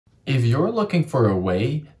If you're looking for a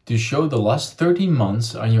way to show the last 13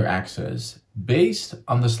 months on your axis based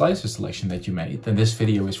on the slicer selection that you made, then this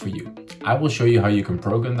video is for you. I will show you how you can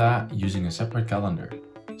program that using a separate calendar.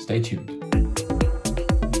 Stay tuned.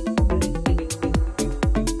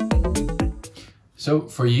 So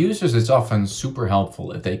for users, it's often super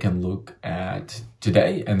helpful if they can look at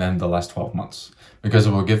today and then the last 12 months, because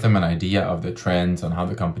it will give them an idea of the trends on how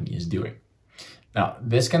the company is doing. Now,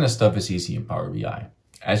 this kind of stuff is easy in Power BI.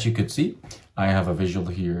 As you could see, I have a visual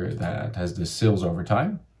here that has the sales over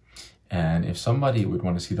time. And if somebody would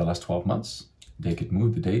want to see the last 12 months, they could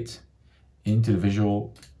move the date into the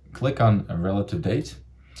visual, click on a relative date,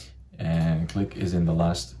 and click is in the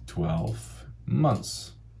last 12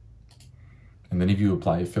 months. And then if you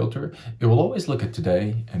apply a filter, it will always look at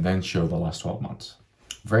today and then show the last 12 months.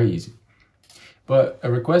 Very easy. But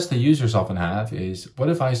a request the users often have is, what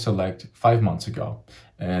if I select 5 months ago?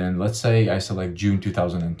 And let's say I select June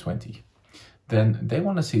 2020. Then they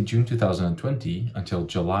want to see June 2020 until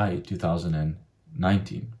July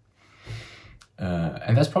 2019.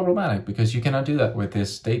 And that's problematic because you cannot do that with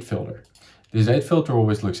this date filter. This date filter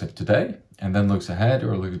always looks at today and then looks ahead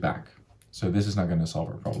or looks back. So this is not going to solve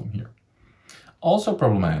our problem here. Also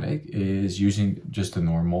problematic is using just the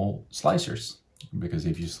normal slicers, because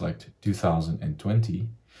if you select 2020,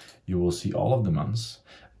 you will see all of the months.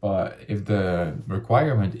 But if the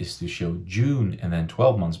requirement is to show June and then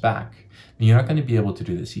 12 months back, then you're not going to be able to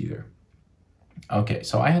do this either. Okay,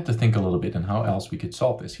 so I had to think a little bit on how else we could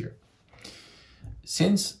solve this here.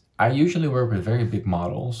 Since I usually work with very big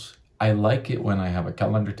models, I like it when I have a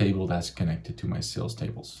calendar table that's connected to my sales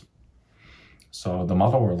tables. So the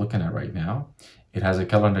model we're looking at right now, it has a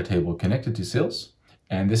calendar table connected to sales,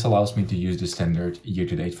 and this allows me to use the standard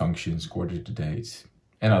year-to-date functions, quarter-to-date,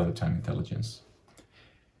 and other time intelligence.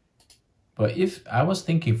 But if I was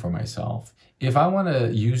thinking for myself, if I want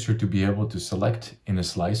a user to be able to select in a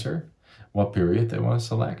slicer what period they want to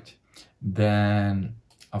select, then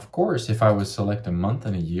of course, if I would select a month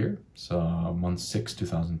and a year, so month 6,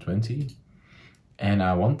 2020, and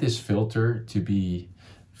I want this filter to be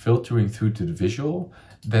filtering through to the visual,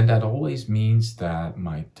 then that always means that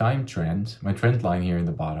my time trend, my trend line here in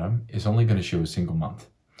the bottom, is only going to show a single month.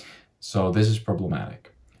 So this is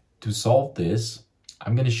problematic. To solve this,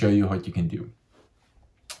 I'm going to show you what you can do.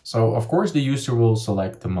 So of course, the user will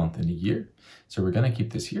select the month and the year. So we're going to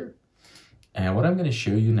keep this here. And what I'm going to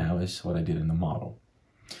show you now is what I did in the model.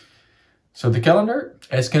 So the calendar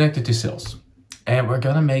is connected to sales. And we're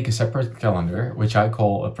going to make a separate calendar, which I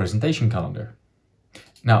call a presentation calendar.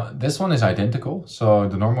 Now, this one is identical. So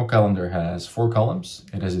the normal calendar has 4 columns.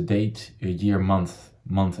 It has a date, a year, month,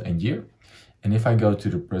 and year. And if I go to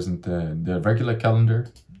the regular calendar,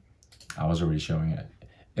 I was already showing it,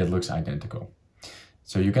 it looks identical.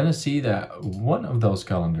 So you're going to see that one of those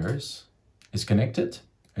calendars is connected,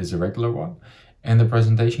 is a regular one. And the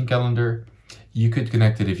presentation calendar, you could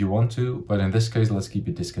connect it if you want to, but in this case, let's keep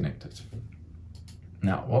it disconnected.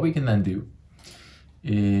 Now, what we can then do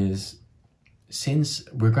is, since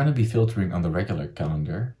we're going to be filtering on the regular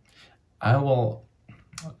calendar, I will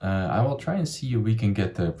try and see if we can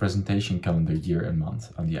get the presentation calendar year and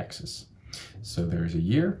month on the axis. So there's a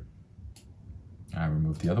year, I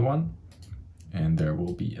remove the other one, and there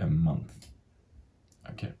will be a month.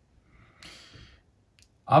 Okay.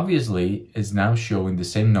 Obviously, it's now showing the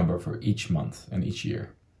same number for each month and each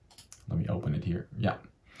year. Let me open it here. Yeah.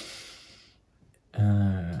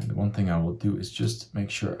 The one thing I will do is just make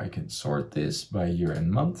sure I can sort this by year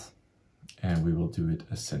and month, and we will do it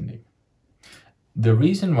ascending. The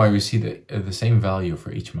reason why we see the same value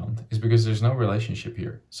for each month is because there's no relationship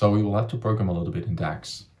here. So we will have to program a little bit in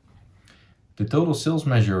DAX. The total sales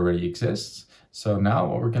measure already exists. So now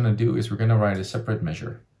what we're going to do is we're going to write a separate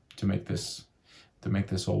measure to make this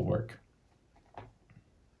all work.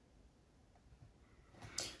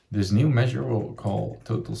 This new measure we'll call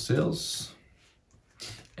total sales.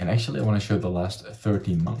 And actually, I want to show the last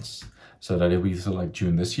 13 months, so that if we select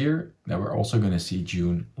June this year, then we're also going to see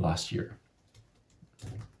June last year.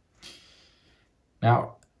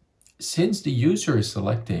 Now, since the user is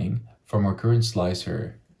selecting from our current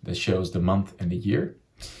slicer that shows the month and the year,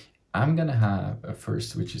 I'm going to have a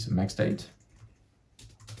first, which is a max date,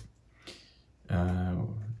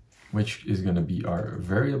 which is going to be our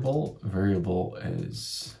variable. Variable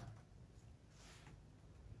is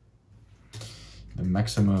the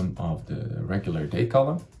maximum of the regular date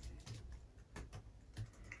column.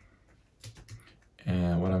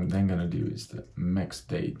 And what I'm then going to do is the max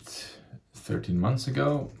date 13 months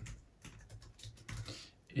ago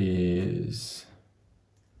is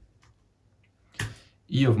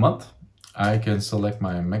E of month. I can select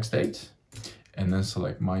my max date, and then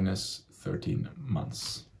select minus 13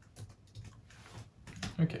 months.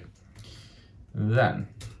 Okay, then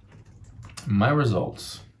my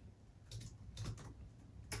results.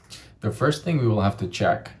 The first thing we will have to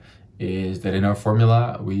check is that in our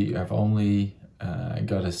formula, we have only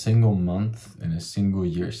got a single month and a single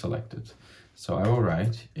year selected. So I will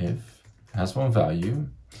write if has one value,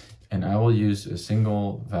 and I will use a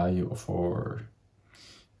single value for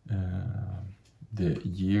the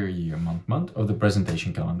year, month of the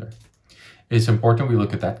presentation calendar. It's important we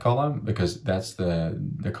look at that column because that's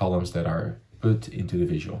the columns that are put into the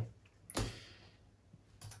visual.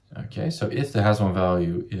 Okay, so if it has one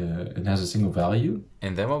value, it has a single value.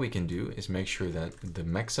 And then what we can do is make sure that the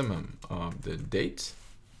maximum of the date,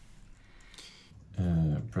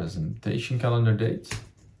 presentation calendar date,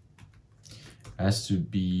 has to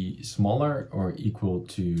be smaller or equal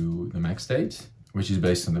to the max date, which is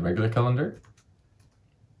based on the regular calendar.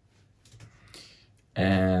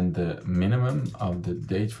 And the minimum of the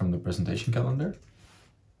date from the presentation calendar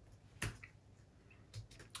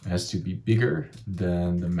has to be bigger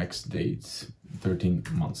than the max date 13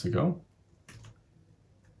 months ago.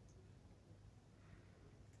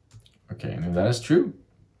 Okay, and if that is true,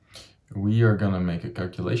 we are gonna make a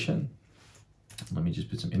calculation. Let me just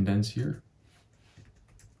put some indents here.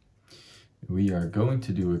 We are going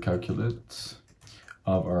to do a calculate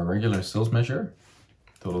of our regular sales measure,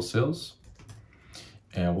 total sales.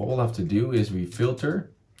 And what we'll have to do is we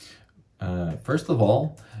filter. First of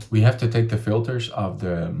all, we have to take the filters of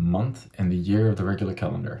the month and the year of the regular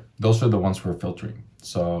calendar. Those are the ones we're filtering.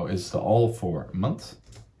 So it's the all for month.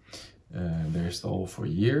 There's the all for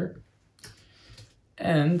year.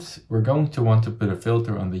 And we're going to want to put a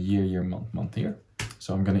filter on the year, month here.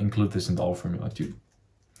 So I'm going to include this in the all formula too.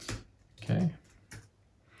 Okay.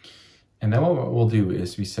 And then what we'll do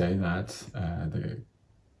is we say that the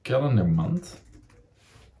calendar month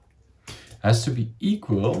has to be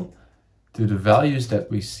equal to the values that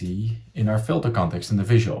we see in our filter context in the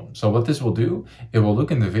visual. So what this will do, it will look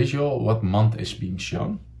in the visual what month is being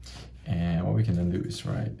shown. And what we can then do is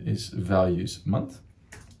write is values month.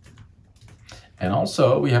 And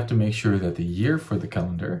also we have to make sure that the year for the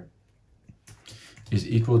calendar is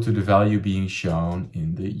equal to the value being shown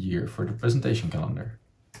in the year for the presentation calendar.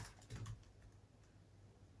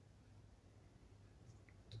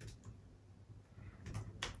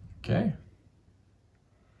 Okay.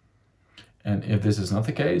 And if this is not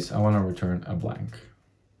the case, I want to return a blank.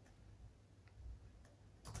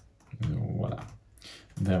 Voila.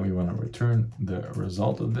 Then we want to return the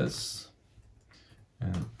result of this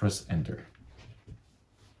and press enter.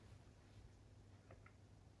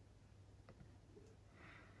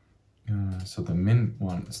 So the min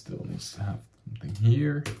one still needs to have something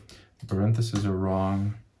here. The parentheses are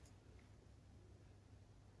wrong.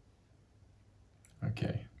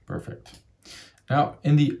 Okay, perfect. Now,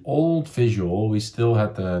 in the old visual, we still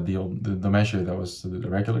had the measure that was the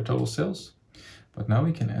regular total sales, but now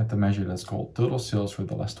we can add the measure that's called total sales for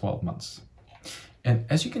the last 12 months. And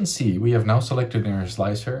as you can see, we have now selected in our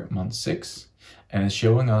slicer month 6, and it's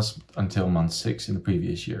showing us until month 6 in the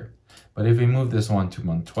previous year. But if we move this one to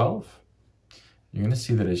month 12, you're going to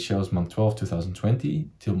see that it shows month 12, 2020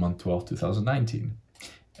 till month 12, 2019.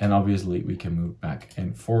 And obviously we can move back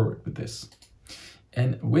and forward with this.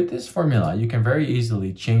 And with this formula, you can very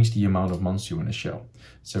easily change the amount of months you want to show.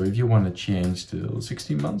 So if you want to change to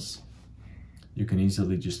 16 months, you can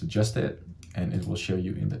easily just adjust it and it will show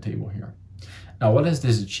you in the table here. Now, what has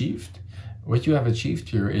this achieved? What you have achieved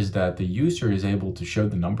here is that the user is able to show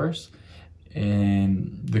the numbers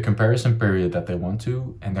in the comparison period that they want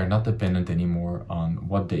to, and they're not dependent anymore on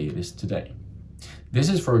what day it is today. This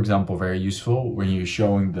is, for example, very useful when you're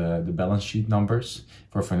showing the balance sheet numbers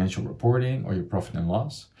for financial reporting or your profit and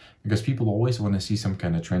loss, because people always want to see some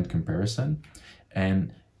kind of trend comparison,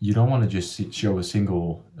 and you don't want to just show a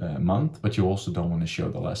single month, but you also don't want to show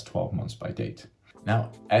the last 12 months by date.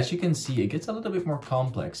 Now, as you can see, it gets a little bit more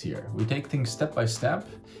complex here. We take things step by step,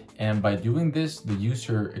 and by doing this, the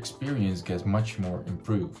user experience gets much more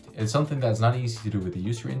improved. It's something that's not easy to do with the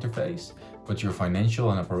user interface, but your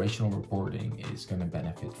financial and operational reporting is going to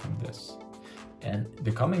benefit from this. And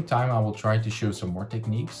the coming time, I will try to show some more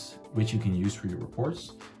techniques which you can use for your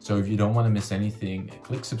reports. So if you don't want to miss anything,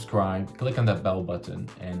 click subscribe, click on that bell button,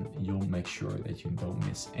 and you'll make sure that you don't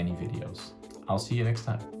miss any videos. I'll see you next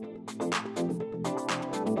time.